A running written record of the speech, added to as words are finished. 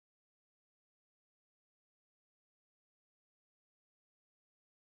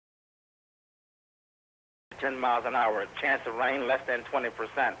10 miles an hour. Chance of rain less than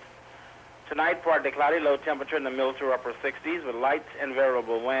 20%. Tonight, partly cloudy, low temperature in the middle to upper 60s with light and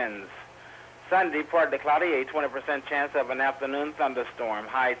variable winds. Sunday, partly cloudy, a 20% chance of an afternoon thunderstorm.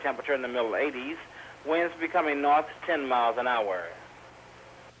 High temperature in the middle 80s. Winds becoming north 10 miles an hour.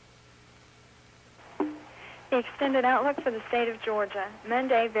 The extended outlook for the state of Georgia.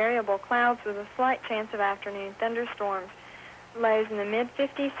 Monday, variable clouds with a slight chance of afternoon thunderstorms. Lows in the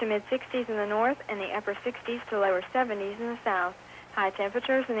mid-50s to mid-60s in the north and the upper 60s to lower 70s in the south. High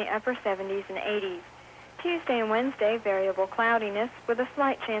temperatures in the upper 70s and 80s. Tuesday and Wednesday, variable cloudiness with a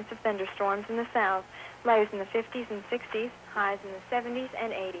slight chance of thunderstorms in the south. Lows in the 50s and 60s, highs in the 70s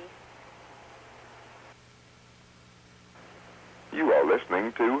and 80s. You are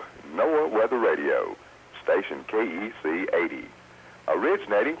listening to NOAA Weather Radio, station KEC 80,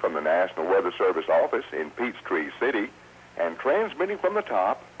 originating from the National Weather Service office in Peachtree City and transmitting from the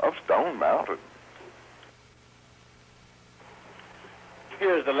top of Stone Mountain.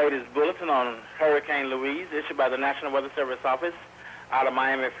 Here's the latest bulletin on Hurricane Louise, issued by the National Weather Service office out of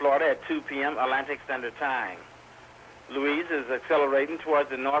Miami, Florida at 2 p.m. Atlantic Standard Time. Louise is accelerating towards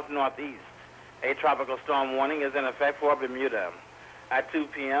the north-northeast. A tropical storm warning is in effect for Bermuda. At 2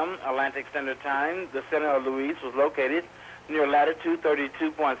 p.m. Atlantic Standard Time, the center of Louise was located near latitude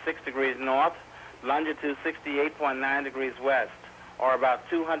 32.6 degrees north, longitude 68.9 degrees west, or about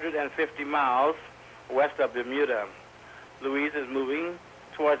 250 miles west of Bermuda. Louise is moving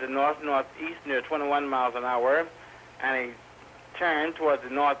towards the north-northeast near 21 miles an hour, and a turn towards the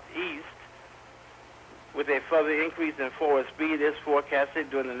northeast with a further increase in forward speed is forecasted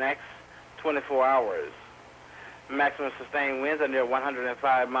during the next 24 hours. Maximum sustained winds are near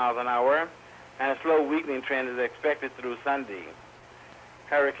 105 miles an hour, and a slow weakening trend is expected through Sunday.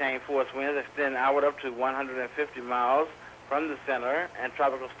 Hurricane force winds extend outward up to 150 miles from the center, and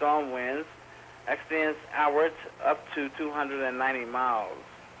tropical storm winds extends outward up to 290 miles.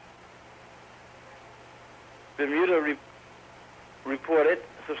 Bermuda reported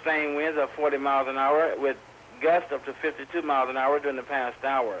sustained winds of 40 miles an hour with gusts up to 52 miles an hour during the past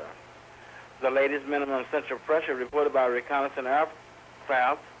hour. The latest minimum central pressure reported by reconnaissance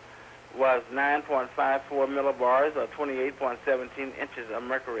aircraft was 9.54 millibars or 28.17 inches of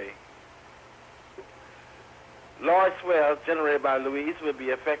mercury. Large swells generated by Louise will be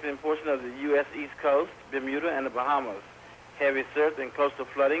affecting portions of the U.S. East Coast, Bermuda, and the Bahamas. Heavy surf and coastal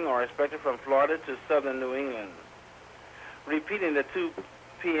flooding are expected from Florida to southern New England. Repeating the 2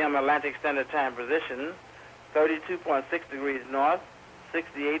 p.m. Atlantic Standard Time position, 32.6 degrees north,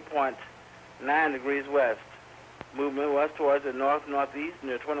 68.9 degrees west. Movement was towards the north-northeast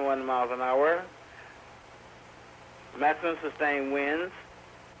near 21 miles an hour. Maximum sustained winds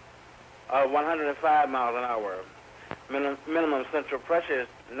of 105 miles an hour. Minimum central pressure is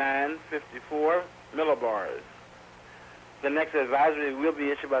 954 millibars. The next advisory will be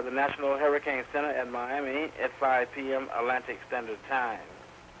issued by the National Hurricane Center at Miami at 5 p.m. Atlantic Standard Time.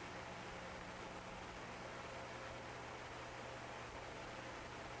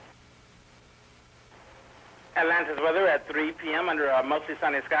 Atlanta's weather at 3 p.m. under a mostly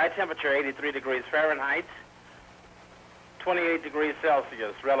sunny sky, temperature 83 degrees Fahrenheit, 28 degrees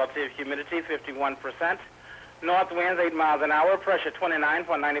Celsius, relative humidity 51%, north winds 8 miles an hour, pressure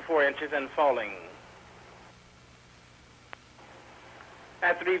 29.94 inches and falling.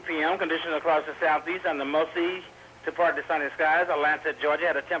 At 3 p.m., conditions across the southeast under mostly to partly sunny skies. Atlanta, Georgia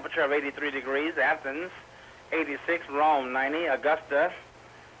had a temperature of 83 degrees, Athens 86, Rome 90, Augusta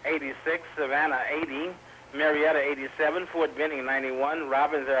 86, Savannah 80, Marietta 87, Fort Benning 91,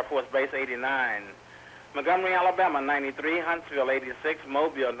 Robbins Air Force Base 89, Montgomery, Alabama 93, Huntsville 86,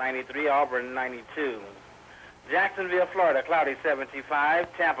 Mobile 93, Auburn 92, Jacksonville, Florida cloudy 75,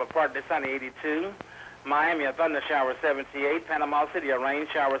 Tampa partly sunny 82, Miami a thunder shower 78, Panama City a rain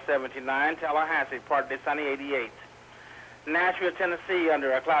shower 79, Tallahassee partly sunny 88, Nashville, Tennessee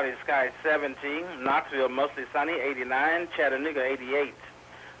under a cloudy sky 70, Knoxville mostly sunny 89, Chattanooga 88,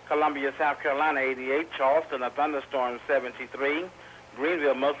 Columbia, South Carolina 88, Charleston a thunderstorm 73,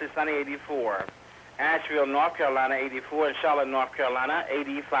 Greenville mostly sunny 84, Asheville, North Carolina 84, and Charlotte, North Carolina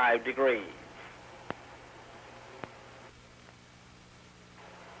 85 degrees.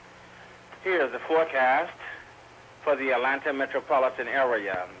 Here's the forecast for the Atlanta metropolitan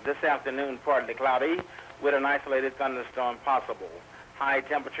area. This afternoon, partly cloudy with an isolated thunderstorm possible. High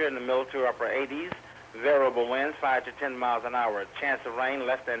temperature in the middle to upper 80s. Variable winds 5 to 10 miles an hour. Chance of rain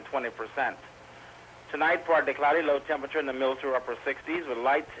less than 20%. Tonight, partly cloudy, low temperature in the middle to upper 60s with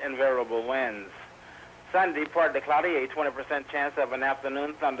light and variable winds. Sunday, partly cloudy, a 20% chance of an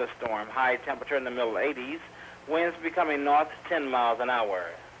afternoon thunderstorm. High temperature in the middle 80s. Winds becoming north 10 miles an hour.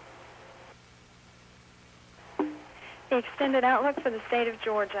 The extended outlook for the state of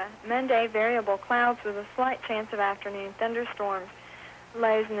Georgia. Monday, variable clouds with a slight chance of afternoon thunderstorms.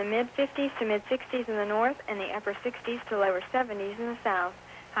 Lows in the mid-50s to mid-60s in the north and the upper 60s to lower 70s in the south.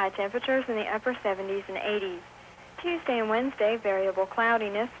 High temperatures in the upper 70s and 80s. Tuesday and Wednesday, variable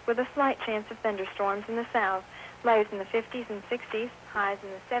cloudiness with a slight chance of thunderstorms in the south. Lows in the 50s and 60s, highs in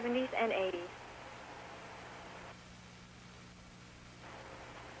the 70s and 80s.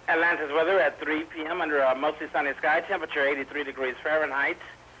 Atlanta's weather at 3 p.m. under a mostly sunny sky. Temperature 83 degrees Fahrenheit,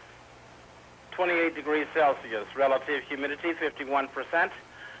 28 degrees Celsius. Relative humidity 51%.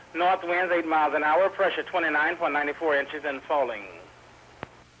 North winds 8 miles an hour. Pressure 29.94 inches and falling.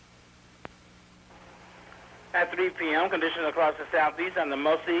 At 3 p.m., conditions across the southeast under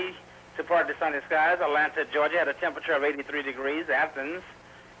mostly to partly sunny skies. Atlanta, Georgia had a temperature of 83 degrees. Athens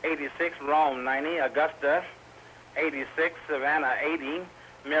 86. Rome 90. Augusta 86. Savannah 80.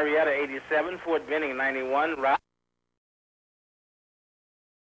 Marietta 87, Fort Benning 91,